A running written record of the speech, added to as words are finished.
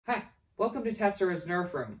Welcome to Testera's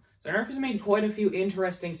Nerf Room. So Nerf has made quite a few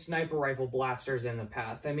interesting sniper rifle blasters in the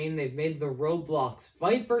past. I mean, they've made the Roblox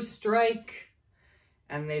Viper Strike,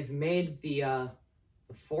 and they've made the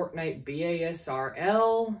Fortnite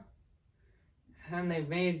BASRL, and they've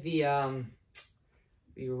made the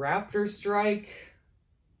Raptor Strike.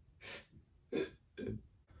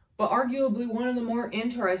 But arguably one of the more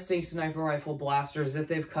interesting sniper rifle blasters that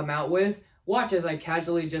they've come out with, watch as I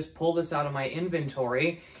casually just pull this out of my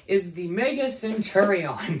inventory, is the Nerf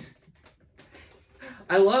Centurion.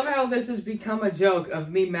 I love how this has become a joke of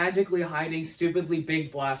me magically hiding stupidly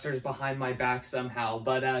big blasters behind my back somehow.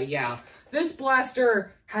 But yeah, this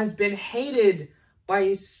blaster has been hated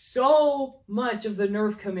by so much of the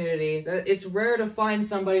Nerf community that it's rare to find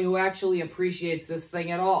somebody who actually appreciates this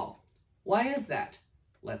thing at all. Why is that?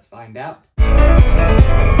 Let's find out.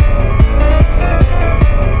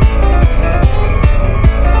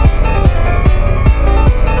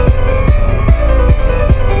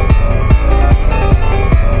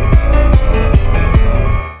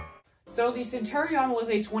 So the Centurion was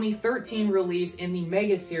a 2013 release in the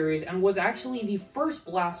Mega Series and was actually the first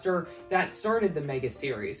blaster that started the Mega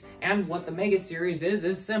Series. And what the Mega Series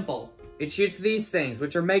is simple. It shoots these things,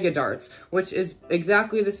 which are Mega Darts, which is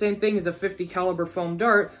exactly the same thing as a 50 caliber foam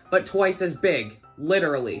dart, but twice as big.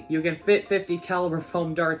 Literally. You can fit 50 caliber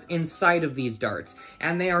foam darts inside of these darts,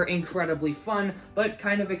 and they are incredibly fun, but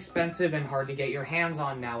kind of expensive and hard to get your hands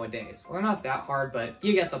on nowadays. Well, not that hard, but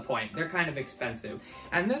you get the point. They're kind of expensive.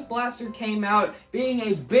 And this blaster came out being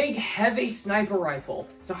a big, heavy sniper rifle.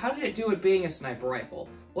 So how did it do it being a sniper rifle?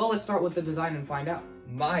 Well, let's start with the design and find out.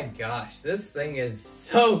 My gosh, this thing is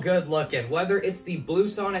so good looking. Whether it's the Blue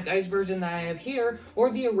Sonic Ice version that I have here,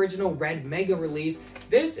 or the original Red Mega release,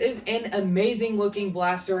 this is an amazing looking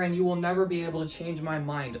blaster and you will never be able to change my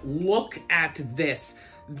mind. Look at this.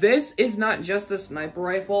 This is not just a sniper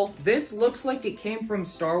rifle. This looks like it came from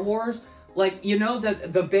Star Wars. Like, you know,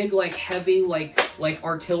 the big, like, heavy, like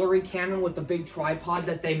artillery cannon with the big tripod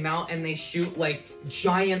that they mount and they shoot, like,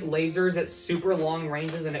 giant lasers at super long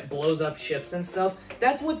ranges and it blows up ships and stuff?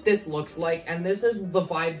 That's what this looks like, and this is the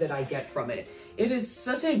vibe that I get from it. It is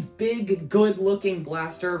such a big, good-looking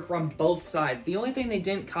blaster from both sides. The only thing they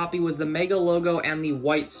didn't copy was the Mega logo and the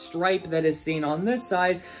white stripe that is seen on this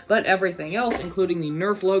side, but everything else, including the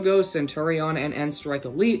Nerf logo, Centurion, and N-Strike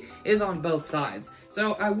Elite, is on both sides.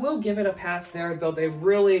 So I will give it a pass there, though they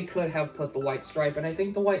really could have put the white stripe, and I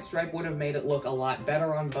think the white stripe would have made it look a lot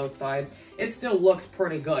better on both sides. It still looks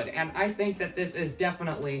pretty good, and I think that this is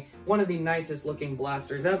definitely one of the nicest looking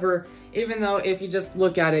blasters ever, even though if you just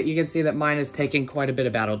look at it, you can see that mine is taking quite a bit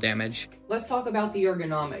of battle damage. Let's talk about the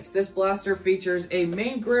ergonomics. This blaster features a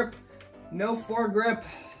main grip, no foregrip,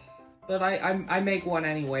 but I make one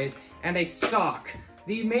anyways, and a stock.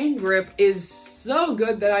 The main grip is so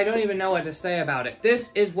good that I don't even know what to say about it.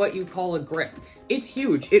 This is what you call a grip. It's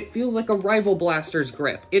huge. It feels like a rival blaster's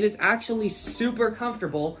grip. It is actually super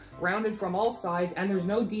comfortable, rounded from all sides, and there's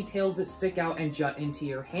no details that stick out and jut into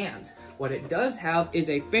your hands. What it does have is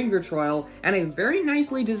a finger trowel and a very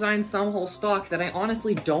nicely designed thumbhole stock that I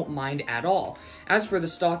honestly don't mind at all. As for the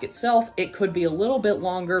stock itself, it could be a little bit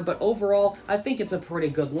longer, but overall, I think it's a pretty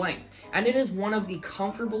good length. And it is one of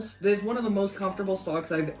the most comfortable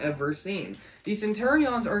stocks I've ever seen. The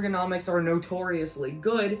Centurion's ergonomics are notoriously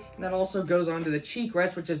good, and that also goes on to the cheek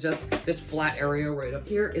rest, which is just this flat area right up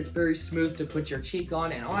here. It's very smooth to put your cheek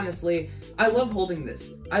on, and honestly, I love holding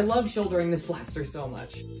this. I love shouldering this blaster so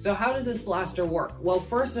much. So how does this blaster work? Well,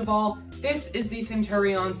 first of all, this is the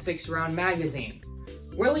Centurion 6-round magazine.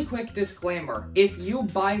 Really quick disclaimer, if you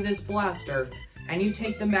buy this blaster, and you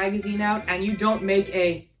take the magazine out, and you don't make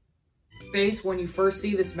a face when you first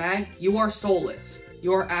see this mag, you are soulless.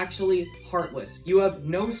 You are actually heartless. You have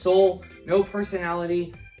no soul, no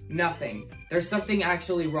personality, nothing. There's something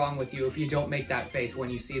actually wrong with you if you don't make that face when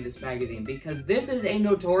you see this magazine, because this is a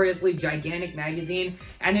notoriously gigantic magazine,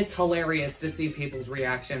 and it's hilarious to see people's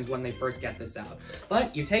reactions when they first get this out.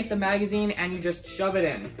 But you take the magazine and you just shove it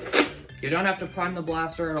in. You don't have to prime the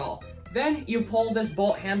blaster at all. Then you pull this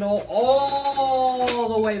bolt handle all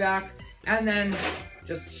the way back, and then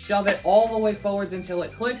just shove it all the way forwards until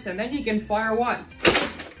it clicks, and then you can fire once.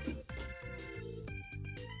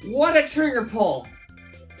 What a trigger pull!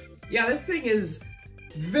 Yeah, this thing is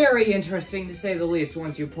very interesting to say the least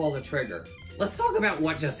once you pull the trigger. Let's talk about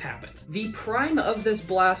what just happened. The prime of this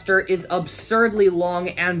blaster is absurdly long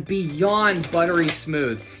and beyond buttery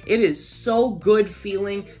smooth. It is so good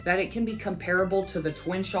feeling that it can be comparable to the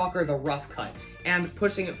Twin Shock or the Rough Cut. And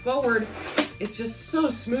pushing it forward, it's just so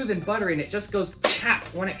smooth and buttery, and it just goes chap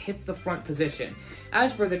when it hits the front position.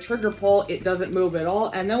 As for the trigger pull, it doesn't move at all,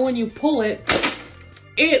 and then when you pull it,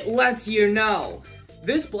 it lets you know.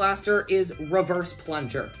 This blaster is reverse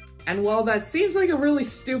plunger. And while that seems like a really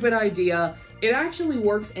stupid idea, it actually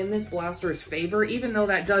works in this blaster's favor, even though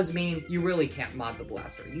that does mean you really can't mod the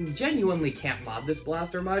blaster. You genuinely can't mod this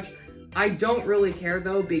blaster much. I don't really care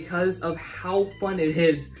though because of how fun it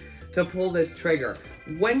is to pull this trigger.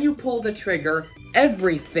 When you pull the trigger,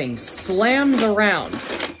 everything slams around.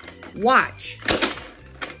 Watch.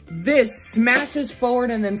 This smashes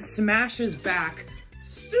forward and then smashes back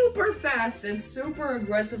super fast and super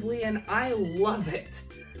aggressively, and I love it.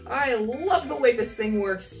 I love the way this thing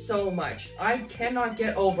works so much. I cannot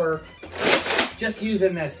get over just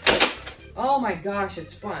using this. Oh my gosh,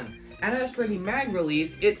 it's fun. And as for the mag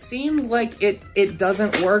release, it seems like it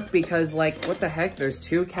doesn't work because, like, what the heck, there's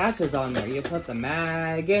two catches on there. You put the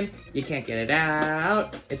mag in, you can't get it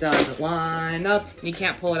out, it doesn't line up, and you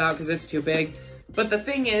can't pull it out because it's too big. But the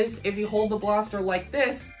thing is, if you hold the blaster like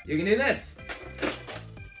this, you can do this.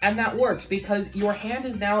 And that works because your hand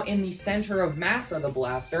is now in the center of mass of the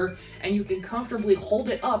blaster, and you can comfortably hold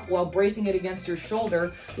it up while bracing it against your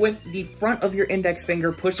shoulder with the front of your index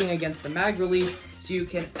finger pushing against the mag release, so you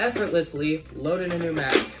can effortlessly load in a new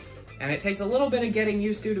mag. And it takes a little bit of getting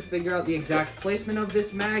used to figure out the exact placement of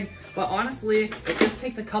this mag, but honestly, it just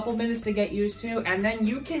takes a couple minutes to get used to, and then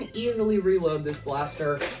you can easily reload this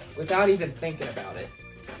blaster without even thinking about it.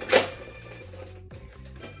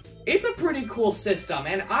 It's a pretty cool system,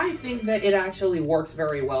 and I think that it actually works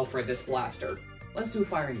very well for this blaster. Let's do a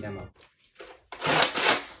firing demo.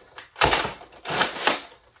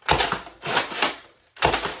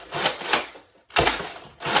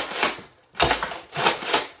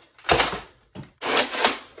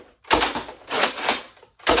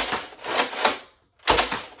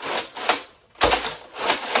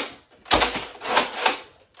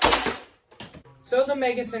 So the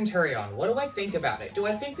Mega Centurion, what do I think about it? Do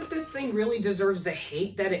I think that this thing really deserves the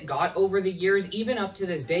hate that it got over the years? Even up to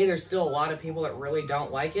this day, there's still a lot of people that really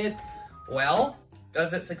don't like it. Well,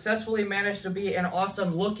 does it successfully manage to be an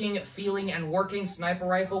awesome looking, feeling, and working sniper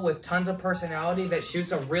rifle with tons of personality that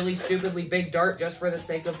shoots a really stupidly big dart just for the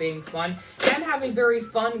sake of being fun, and have a very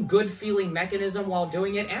fun, good feeling mechanism while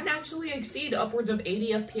doing it, and actually exceed upwards of 80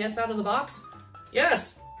 FPS out of the box?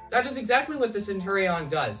 Yes, that is exactly what the Centurion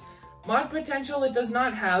does. Mod potential it does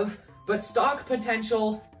not have, but stock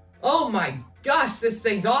potential, oh my gosh, this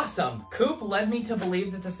thing's awesome! Coop led me to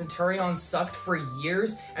believe that the Centurion sucked for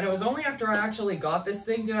years, and it was only after I actually got this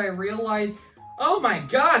thing did I realize, oh my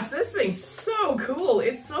gosh, this thing's so cool!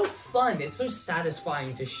 It's so fun, it's so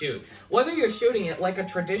satisfying to shoot. Whether you're shooting it like a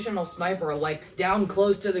traditional sniper, like down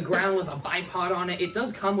close to the ground with a bipod on it, it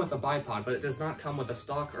does come with a bipod, but it does not come with a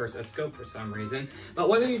stock or a scope for some reason. But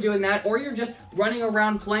whether you're doing that, or you're just running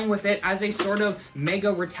around playing with it as a sort of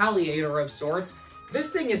mega retaliator of sorts, this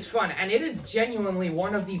thing is fun, and it is genuinely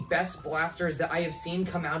one of the best blasters that I have seen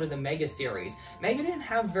come out of the Mega series. Mega didn't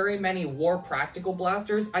have very many war practical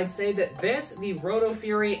blasters. I'd say that this, the Roto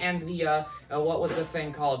Fury, and the, what was the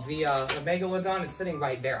thing called? The Megalodon, it's sitting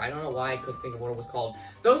right there. I don't know why I couldn't think of what it was called.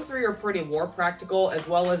 Those three are pretty war practical, as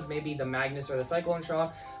well as maybe the Magnus or the Cyclone Shaw.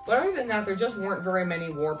 But other than that, there just weren't very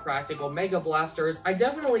many war practical Mega Blasters. I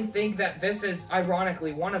definitely think that this is,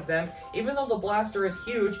 ironically, one of them. Even though the blaster is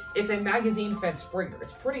huge, it's a magazine-fed Springer.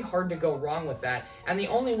 It's pretty hard to go wrong with that. And the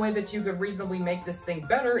only way that you could reasonably make this thing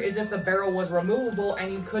better is if the barrel was removable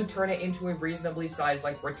and you could turn it into a reasonably sized,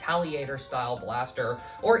 like, Retaliator-style blaster,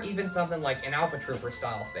 or even something like an Alpha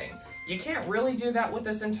Trooper-style thing. You can't really do that with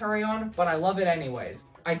the Centurion, but I love it anyways.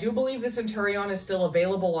 I do believe the Centurion is still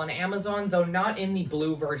available on Amazon, though not in the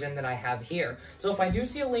blue version that I have here. So if I do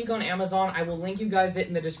see a link on Amazon, I will link you guys it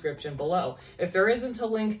in the description below. If there isn't a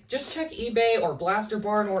link, just check eBay or Blaster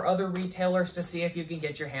Barn or other retailers to see if you can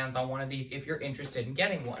get your hands on one of these if you're interested in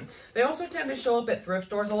getting one. They also tend to show up at thrift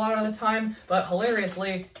stores a lot of the time, but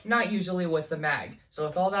hilariously, not usually with the mag. So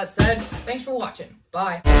with all that said, thanks for watching.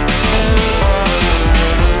 Bye.